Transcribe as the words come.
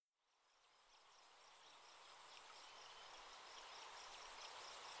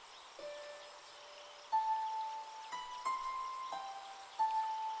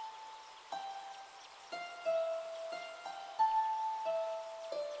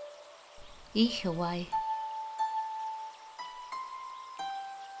Oíche.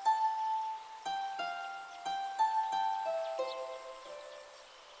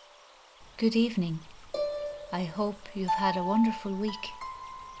 Good evening. I hope you've had a wonderful week.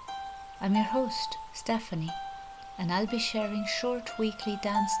 I'm your host, Stephanie, and I'll be sharing short weekly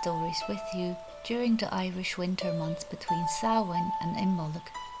dance stories with you during the Irish winter months between Samhain and Imbolg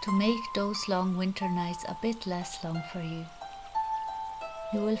to make those long winter nights a bit less long for you.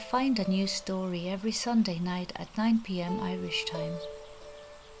 You will find a new story every Sunday night at 9 p.m. Irish time.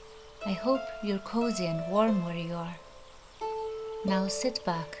 I hope you're cozy and warm where you are. Now sit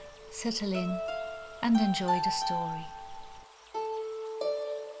back, settle in, and enjoy the story.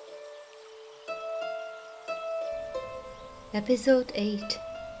 Episode 8.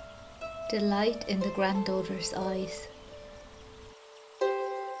 The Light in the Granddaughter's Eyes.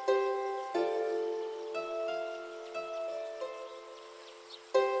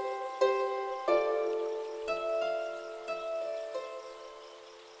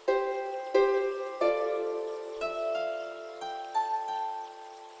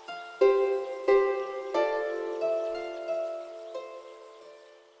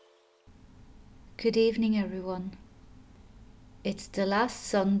 Good evening, everyone. It's the last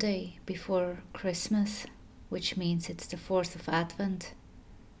Sunday before Christmas, which means it's the 4th of Advent,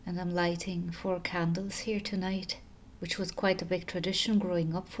 and I'm lighting 4 candles here tonight, which was quite a big tradition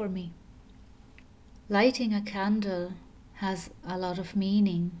growing up for me. Lighting a candle has a lot of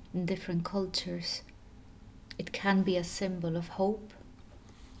meaning in different cultures. It can be a symbol of hope.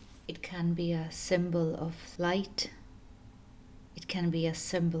 It can be a symbol of light. It can be a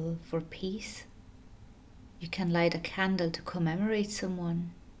symbol for peace. You can light a candle to commemorate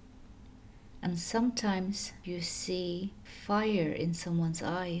someone. And sometimes you see fire in someone's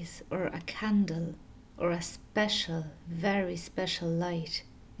eyes, or a candle, or a special, very special light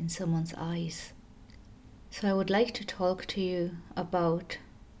in someone's eyes. So I would like to talk to you about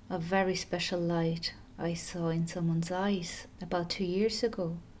a very special light I saw in someone's eyes about 2 years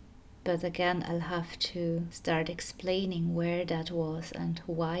ago. But again, I'll have to start explaining where that was and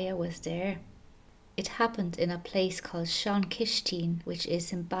why I was there. It happened in a place called Sean-Kishteen, which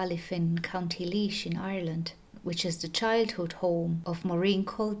is in Ballyfin, County Laois in Ireland, which is the childhood home of Maureen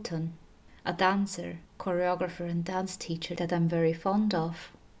Colton, a dancer, choreographer and dance teacher that I'm very fond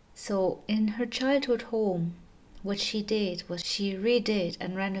of. So in her childhood home, what she did was she redid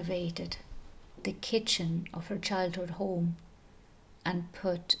and renovated the kitchen of her childhood home and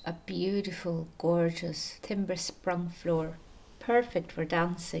put a beautiful, gorgeous timber sprung floor, perfect for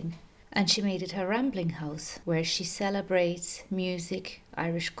dancing. And she made it her rambling house, where she celebrates music,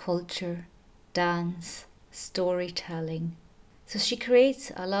 Irish culture, dance, storytelling. So she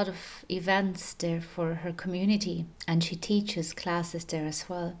creates a lot of events there for her community, and she teaches classes there as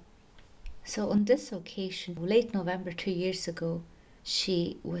well. So on this occasion, late November 2 years ago,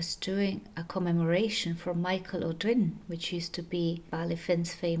 she was doing a commemoration for Michael O'Dwyn, which used to be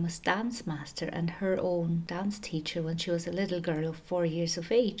Ballyfin's famous dance master and her own dance teacher when she was a little girl of 4 years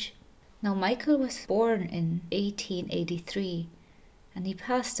of age. Now, Michael was born in 1883 and he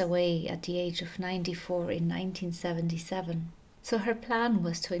passed away at the age of 94 in 1977. So her plan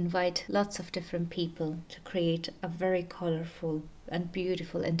was to invite lots of different people to create a very colourful and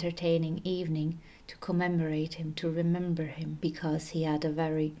beautiful entertaining evening to commemorate him, to remember him, because he had a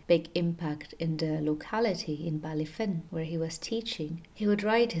very big impact in the locality in Ballyfin where he was teaching. He would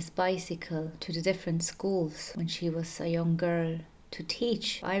ride his bicycle to the different schools when she was a young girl to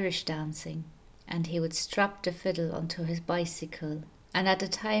teach Irish dancing, and he would strap the fiddle onto his bicycle. And at the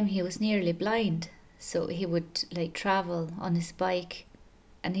time he was nearly blind, so he would travel on his bike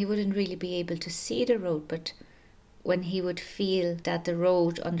and he wouldn't really be able to see the road, but when he would feel that the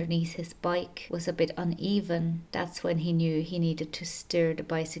road underneath his bike was a bit uneven, that's when he knew he needed to steer the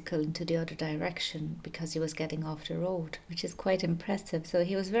bicycle into the other direction because he was getting off the road, which is quite impressive. So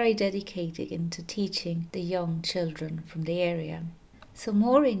he was very dedicated into teaching the young children from the area. So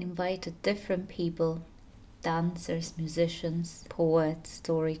Maureen invited different people, dancers, musicians, poets,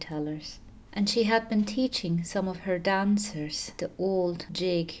 storytellers. And she had been teaching some of her dancers the old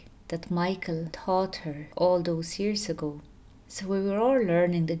jig that Michael taught her all those years ago. So we were all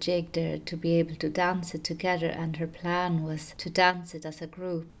learning the jig there to be able to dance it together, and her plan was to dance it as a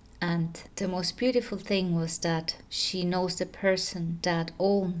group. And the most beautiful thing was that she knows the person that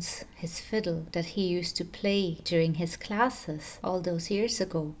owns his fiddle that he used to play during his classes all those years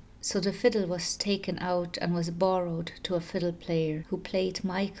ago. So the fiddle was taken out and was borrowed to a fiddle player who played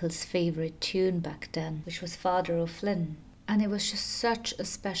Michael's favourite tune back then, which was Father O'Flynn. And it was just such a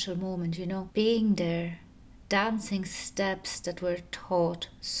special moment, being there dancing steps that were taught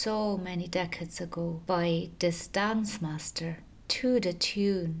so many decades ago by this dance master to the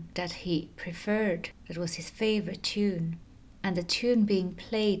tune that he preferred, that was his favorite tune, and the tune being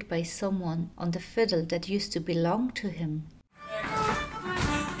played by someone on the fiddle that used to belong to him.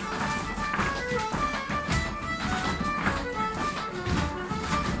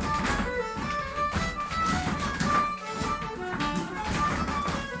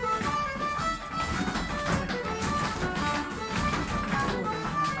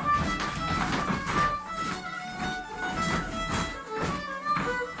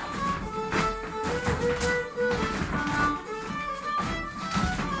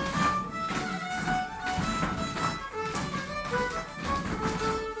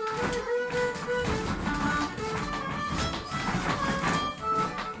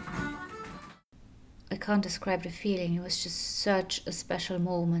 I can't describe the feeling. It was just such a special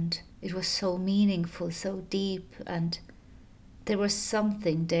moment. It was so meaningful, so deep, and there was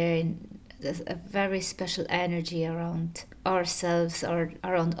something there, a very special energy around ourselves, or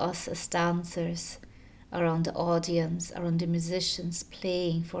around us as dancers, around the audience, around the musicians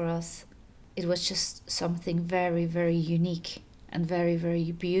playing for us. It was just something very, very unique and very,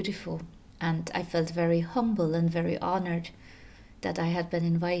 very beautiful. And I felt very humble and very honored that I had been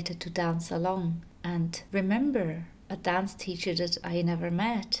invited to dance along and remember a dance teacher that I never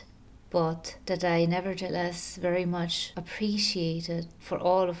met, but that I nevertheless very much appreciated for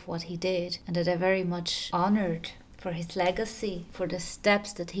all of what he did, and that I very much honored for his legacy, for the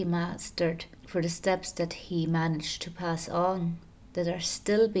steps that he mastered, for the steps that he managed to pass on, that are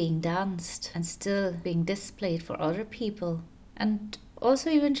still being danced and still being displayed for other people. And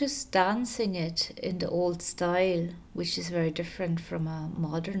also even just dancing it in the old style, which is very different from a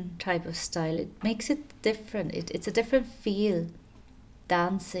modern type of style. It makes it different. It's a different feel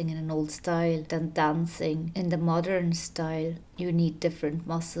dancing in an old style than dancing in the modern style. You need different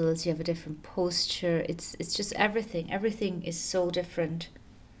muscles, you have a different posture. It's just everything. Everything is so different.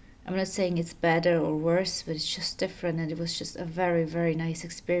 I'm not saying it's better or worse, but it's just different, and it was just a very, very nice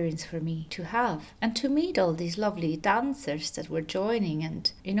experience for me to have. And to meet all these lovely dancers that were joining,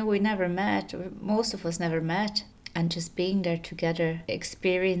 and we never met, or most of us never met, and just being there together,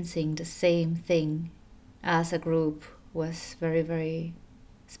 experiencing the same thing as a group was very, very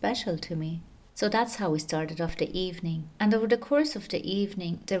special to me. So that's how we started off the evening. And over the course of the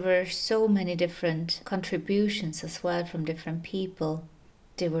evening, there were so many different contributions as well from different people.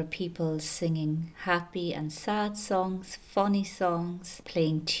 There were people singing happy and sad songs, funny songs,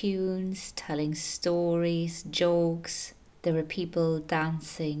 playing tunes, telling stories, jokes. There were people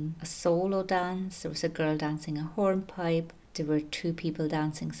dancing a solo dance. There was a girl dancing a hornpipe. There were 2 people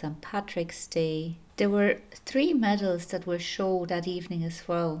dancing St. Patrick's Day. There were 3 medals that were shown that evening as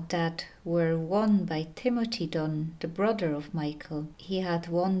well, that were won by Timothy Dunn, the brother of Michael. He had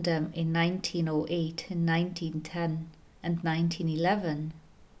won them in 1908, in 1910 and 1911.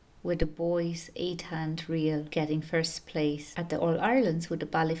 With the boys' 8-hand reel getting first place at the All-Irelands with the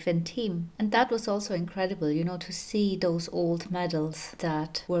Ballyfin team. And that was also incredible, to see those old medals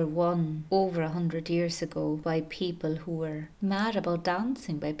that were won over 100 years ago by people who were mad about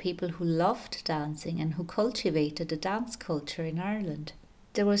dancing, by people who loved dancing and who cultivated the dance culture in Ireland.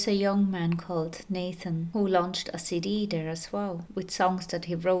 There was a young man called Nathan who launched a CD there as well, with songs that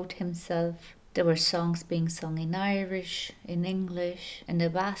he wrote himself. There were songs being sung in Irish, in English, in the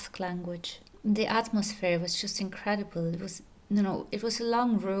Basque language. The atmosphere was just incredible. It was, it was a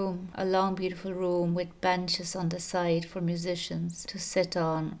long room, a long beautiful room with benches on the side for musicians to sit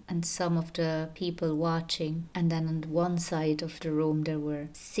on, and some of the people watching. And then on one side of the room there were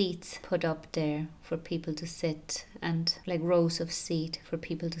seats put up there for people to sit, and like rows of seats for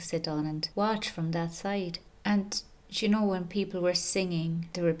people to sit on and watch from that side. And when people were singing,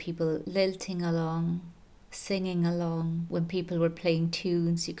 there were people lilting along, singing along. When people were playing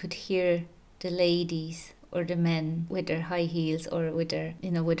tunes, you could hear the ladies or the men with their high heels or with their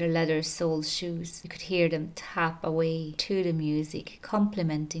leather sole shoes. You could hear them tap away to the music,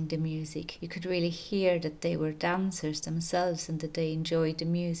 complementing the music. You could really hear that they were dancers themselves and that they enjoyed the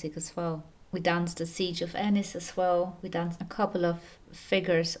music as well. We danced the Siege of Ennis as well. We danced a couple of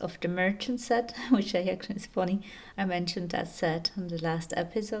figures of the merchant set, which I actually is funny. I mentioned that set on the last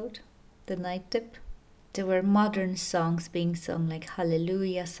episode, the night dip. There were modern songs being sung, like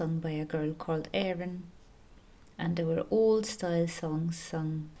Hallelujah, sung by a girl called Erin. And there were old style songs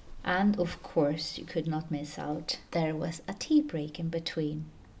sung. And of course, you could not miss out, there was a tea break in between.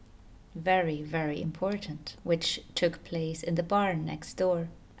 Very, very important, which took place in the barn next door.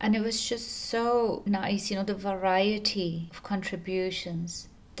 And it was just so nice, the variety of contributions,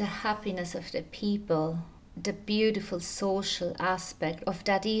 the happiness of the people, the beautiful social aspect of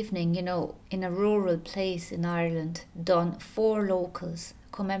that evening, in a rural place in Ireland, done for locals,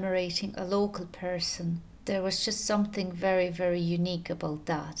 commemorating a local person. There was just something very, very unique about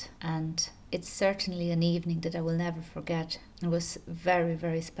that. And it's certainly an evening that I will never forget. It was very,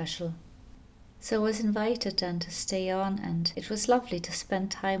 very special. So I was invited then to stay on, and it was lovely to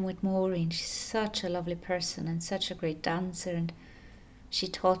spend time with Maureen. She's such a lovely person and such a great dancer, and she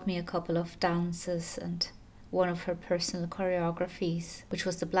taught me a couple of dances and one of her personal choreographies, which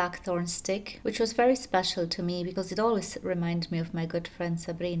was the Blackthorn Stick, which was very special to me because it always reminded me of my good friend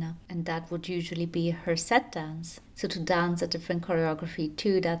Sabrina, and that would usually be her set dance. So to dance a different choreography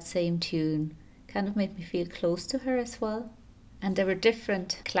to that same tune kind of made me feel close to her as well. And there were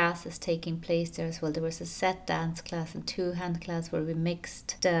different classes taking place there as well. There was a set dance class and two-hand class where we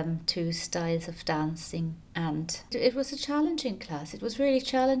mixed two styles of dancing. And it was a challenging class. It was really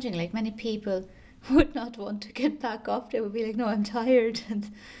challenging. Like, many people would not want to get back up. They would be like, no, I'm tired.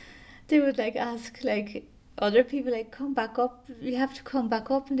 And they would ask other people, come back up, you have to come back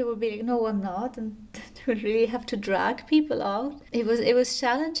up, and they would be like, no, I'm not, and they would really have to drag people out. It was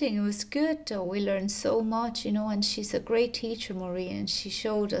challenging. It was good though. We learned so much, and she's a great teacher, Maureen, and she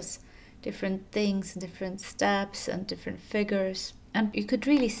showed us different things, different steps and different figures, and you could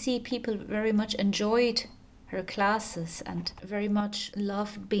really see people very much enjoyed her classes and very much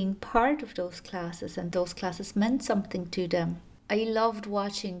loved being part of those classes, and those classes meant something to them. I loved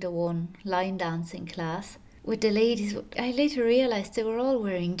watching the one line dancing class with the ladies. I later realised they were all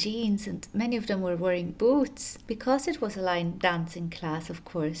wearing jeans, and many of them were wearing boots because it was a line dancing class, of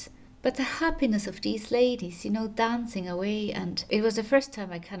course. But the happiness of these ladies, dancing away. And it was the first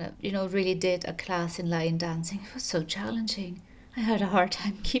time I kind of, really did a class in line dancing. It was so challenging. I had a hard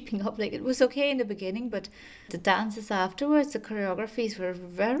time keeping up. It was okay in the beginning, but the dances afterwards, the choreographies were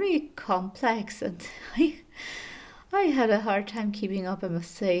very complex, and I had a hard time keeping up, I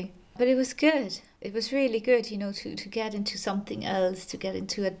must say. But it was good. It was really good, to get into something else, to get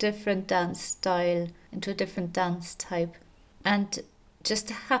into a different dance style, into a different dance type. And just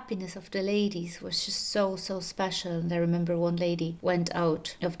the happiness of the ladies was just so, so special. And I remember one lady went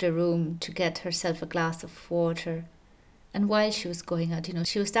out of the room to get herself a glass of water. And while she was going out,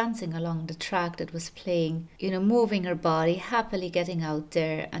 she was dancing along the track that was playing, moving her body, happily getting out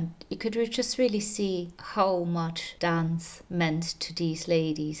there. And you could just really see how much dance meant to these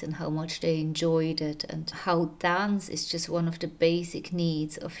ladies and how much they enjoyed it, and how dance is just one of the basic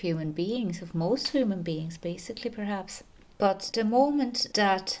needs of human beings, of most human beings, basically, perhaps. But the moment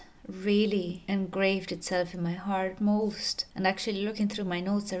that really engraved itself in my heart most, and actually looking through my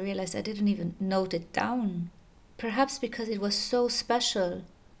notes, I realized I didn't even note it down. Perhaps because it was so special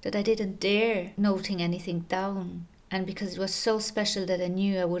that I didn't dare noting anything down. And because it was so special that I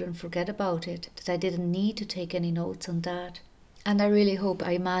knew I wouldn't forget about it, that I didn't need to take any notes on that. And I really hope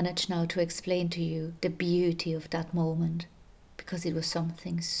I manage now to explain to you the beauty of that moment, because it was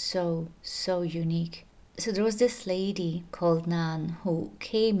something so, so unique. So there was this lady called Nan who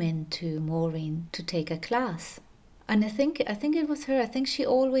came in to Maureen to take a class. And I think it was her. I think she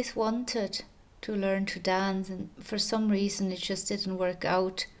always wanted to learn to dance, and for some reason it just didn't work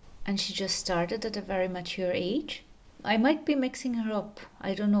out, and she just started at a very mature age. I might be mixing her up.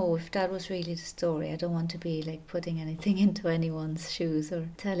 I don't know if that was really the story. I don't want to be putting anything into anyone's shoes or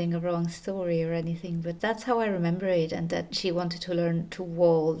telling a wrong story or anything, but that's how I remember it. And that she wanted to learn to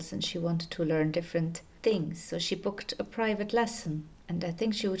waltz, and she wanted to learn different things, so she booked a private lesson, and I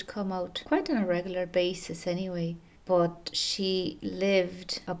think she would come out quite on a regular basis anyway. But she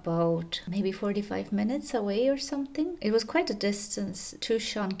lived about maybe 45 minutes away or something. It was quite a distance to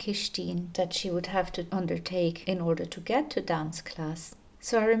Sean Kishteen that she would have to undertake in order to get to dance class.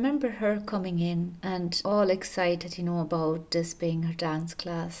 So I remember her coming in and all excited, about this being her dance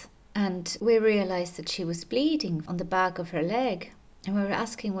class. And we realized that she was bleeding on the back of her leg. And we were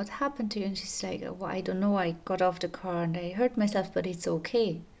asking what happened to you, and she's like, oh, I don't know, I got off the car and I hurt myself, but it's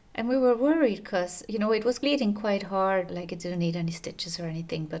okay. And we were worried because, it was bleeding quite hard, it didn't need any stitches or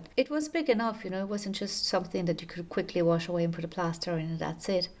anything, but it was big enough, it wasn't just something that you could quickly wash away and put a plaster in and that's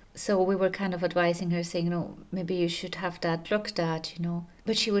it. So we were kind of advising her, saying, maybe you should have that looked at,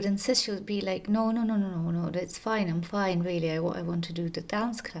 But she would insist. She would be like, no, that's fine, I'm fine, really, I want to do the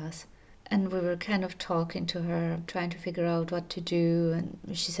dance class. And we were kind of talking to her, trying to figure out what to do,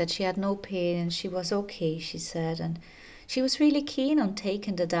 and she said she had no pain and she was okay, she said, and she was really keen on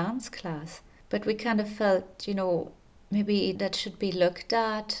taking the dance class, but we kind of felt, maybe that should be looked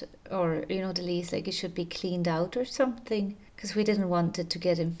at, or, the least, it should be cleaned out or something, because we didn't want it to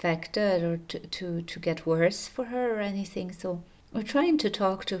get infected or to get worse for her or anything. So we're trying to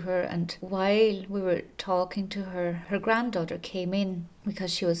talk to her, and while we were talking to her, her granddaughter came in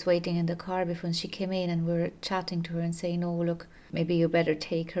because she was waiting in the car before she came in, and we were chatting to her and saying, oh, look, maybe you better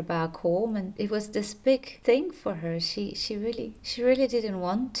take her back home. And it was this big thing for her. She really didn't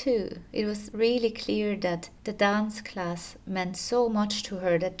want to. It was really clear that the dance class meant so much to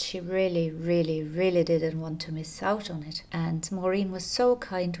her that she really didn't want to miss out on it. And Maureen was so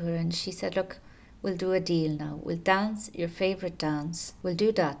kind to her, and she said, look, we'll do a deal now. We'll dance your favourite dance. We'll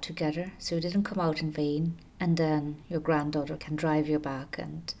do that together so it didn't come out in vain. And then your granddaughter can drive you back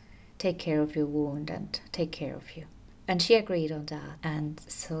and take care of your wound and take care of you. And she agreed on that. And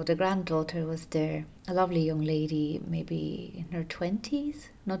so the granddaughter was there, a lovely young lady, maybe in her 20s,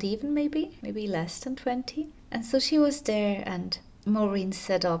 not even maybe less than 20. And so she was there, and Maureen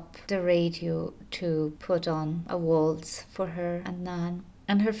set up the radio to put on a waltz for her and Nan.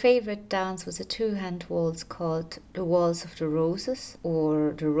 And her favourite dance was a two-hand waltz called the Waltz of the Roses,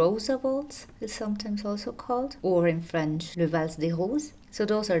 or the Rosa Waltz is sometimes also called, or in French, Le Valse des Roses. So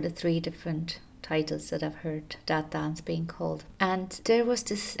those are the three different titles that I've heard that dance being called. And there was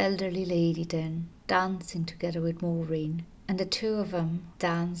this elderly lady then dancing together with Maureen, and the two of them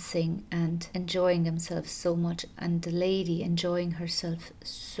dancing and enjoying themselves so much, and the lady enjoying herself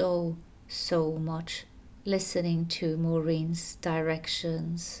so much, listening to Maureen's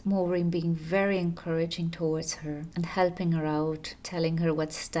directions, Maureen being very encouraging towards her and helping her out, telling her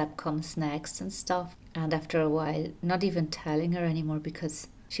what step comes next and stuff. And after a while, not even telling her anymore because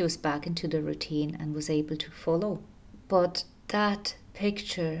she was back into the routine and was able to follow. But that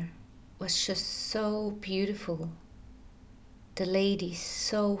picture was just so beautiful. The lady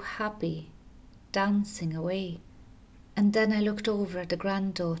so happy, dancing away. And then I looked over at the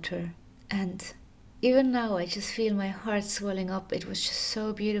granddaughter, and even now I just feel my heart swelling up. It was just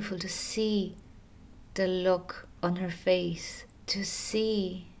so beautiful to see the look on her face, to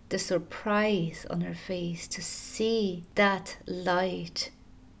see the surprise on her face, to see that light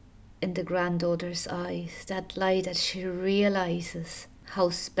in the granddaughter's eyes, that light that she realizes how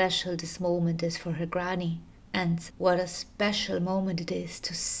special this moment is for her granny, and what a special moment it is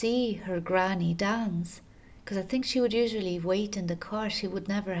to see her granny dance. Because I think she would usually wait in the car. She would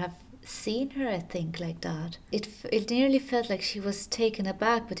never have seen her, I think, like that. It nearly felt like she was taken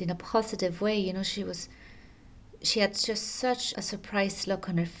aback, but in a positive way. You know, she had just such a surprised look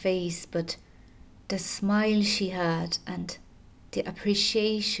on her face, but the smile she had and the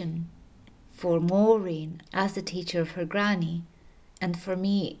appreciation for Maureen as the teacher of her granny, and for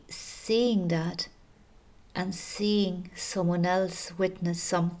me seeing that and seeing someone else witness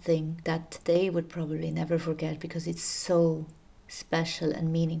something that they would probably never forget because it's so special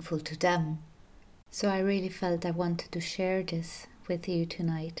and meaningful to them. So I really felt I wanted to share this with you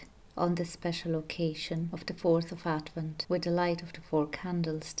tonight on this special occasion of the 4th of Advent with the light of the 4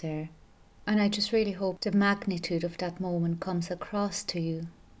 candles there. And I just really hope the magnitude of that moment comes across to you,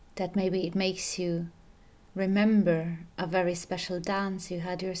 that maybe it makes you remember a very special dance you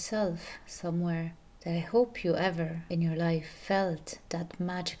had yourself somewhere, that I hope you ever in your life felt that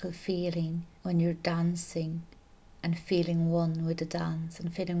magical feeling when you're dancing and feeling one with the dance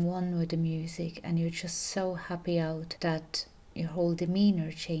and feeling one with the music, and you're just so happy out that your whole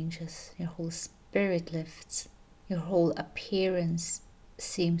demeanor changes, your whole spirit lifts, your whole appearance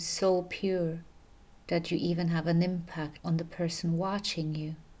seems so pure that you even have an impact on the person watching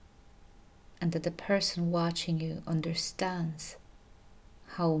you, and that the person watching you understands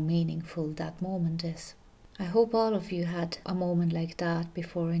how meaningful that moment is. I hope all of you had a moment like that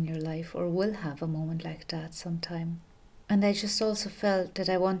before in your life, or will have a moment like that sometime. And I just also felt that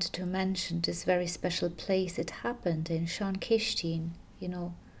I wanted to mention this very special place it happened in, Sean Kishteen, you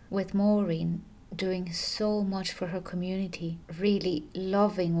know, with Maureen doing so much for her community, really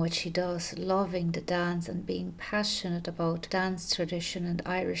loving what she does, loving the dance and being passionate about dance tradition and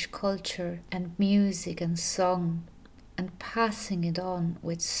Irish culture and music and song, and passing it on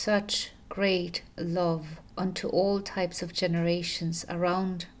with such great love onto all types of generations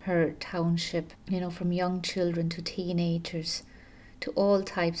around her township, you know, from young children to teenagers to all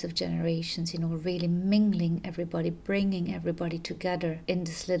types of generations, you know, really mingling everybody, bringing everybody together in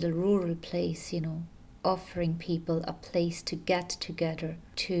this little rural place, you know, offering people a place to get together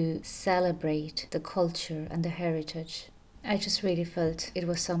to celebrate the culture and the heritage. I just really felt it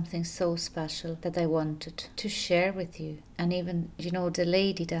was something so special that I wanted to share with you. And even, you know, the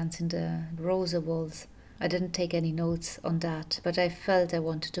lady dancing the Rosa Waltz, I didn't take any notes on that, but I felt I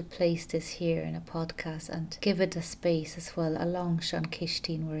wanted to place this here in a podcast and give it a space as well along Sean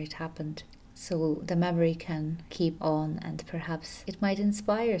Kishteen where it happened. so the memory can keep on, and perhaps it might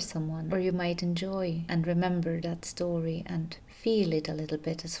inspire someone, or you might enjoy and remember that story and feel it a little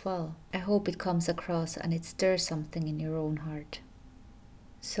bit as well. I hope it comes across and it stirs something in your own heart.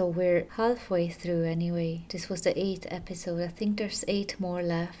 So we're halfway through anyway. This was the 8th episode. I think there's 8 more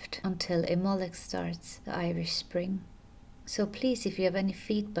left until Imbolg starts, the Irish Spring. So please, if you have any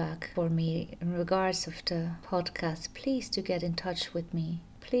feedback for me in regards of the podcast, please do get in touch with me.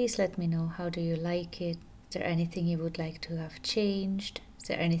 Please let me know, how do you like it? Is there anything you would like to have changed? Is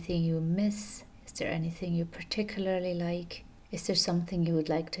there anything you miss? Is there anything you particularly like? Is there something you would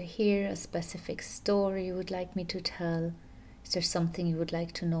like to hear? A specific story you would like me to tell? Is there something you would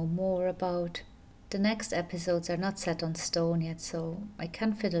like to know more about? The next episodes are not set on stone yet, so I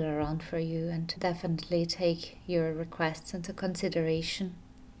can fiddle around for you and definitely take your requests into consideration.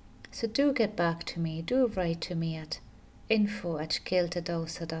 So do get back to me, do write to me at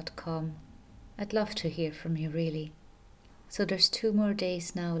info@scéalta.com. I'd love to hear from you, really. So there's 2 more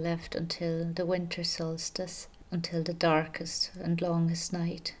days now left until the winter solstice, until the darkest and longest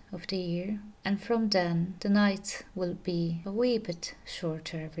night of the year. And from then, the nights will be a wee bit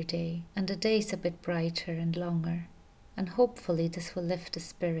shorter every day, and the days a bit brighter and longer. And hopefully this will lift the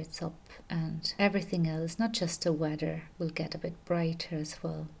spirits up, and everything else, not just the weather, will get a bit brighter as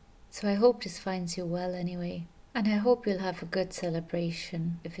well. So I hope this finds you well anyway. And I hope you'll have a good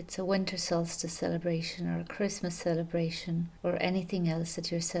celebration, if it's a winter solstice celebration or a Christmas celebration or anything else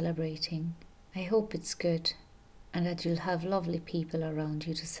that you're celebrating. I hope it's good, and that you'll have lovely people around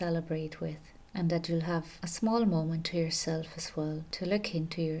you to celebrate with, and that you'll have a small moment to yourself as well, to look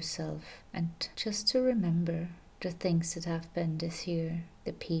into yourself and just to remember the things that have been this year,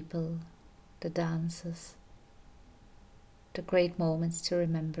 the people, the dances, the great moments to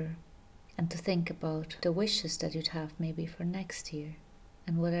remember, and to think about the wishes that you'd have maybe for next year,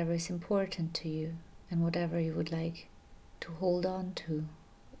 and whatever is important to you, and whatever you would like to hold on to,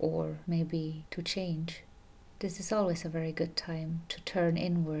 or maybe to change. This is always a very good time to turn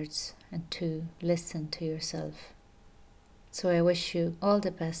inwards and to listen to yourself. So I wish you all the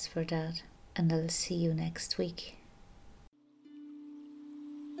best for that, and I'll see you next week.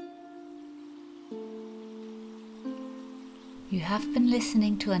 You have been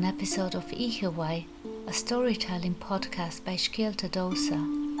listening to an episode of Oíche, a storytelling podcast by Scéalta.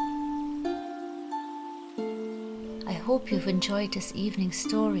 I hope you've enjoyed this evening's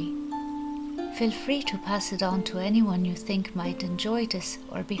story. Feel free to pass it on to anyone you think might enjoy this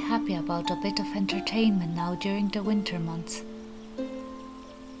or be happy about a bit of entertainment now during the winter months.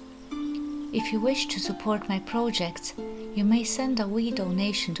 If you wish to support my projects, you may send a wee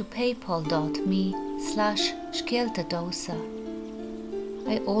donation to paypal.me/Scéalta.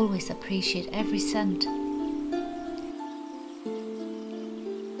 I always appreciate every cent.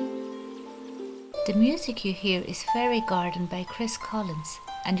 The music you hear is Fairy Garden by Chris Collins,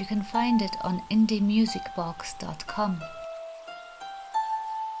 and you can find it on indiemusicbox.com.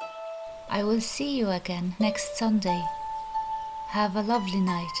 I will see you again next Sunday. Have a lovely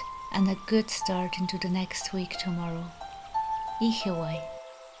night and a good start into the next week tomorrow. Oíche.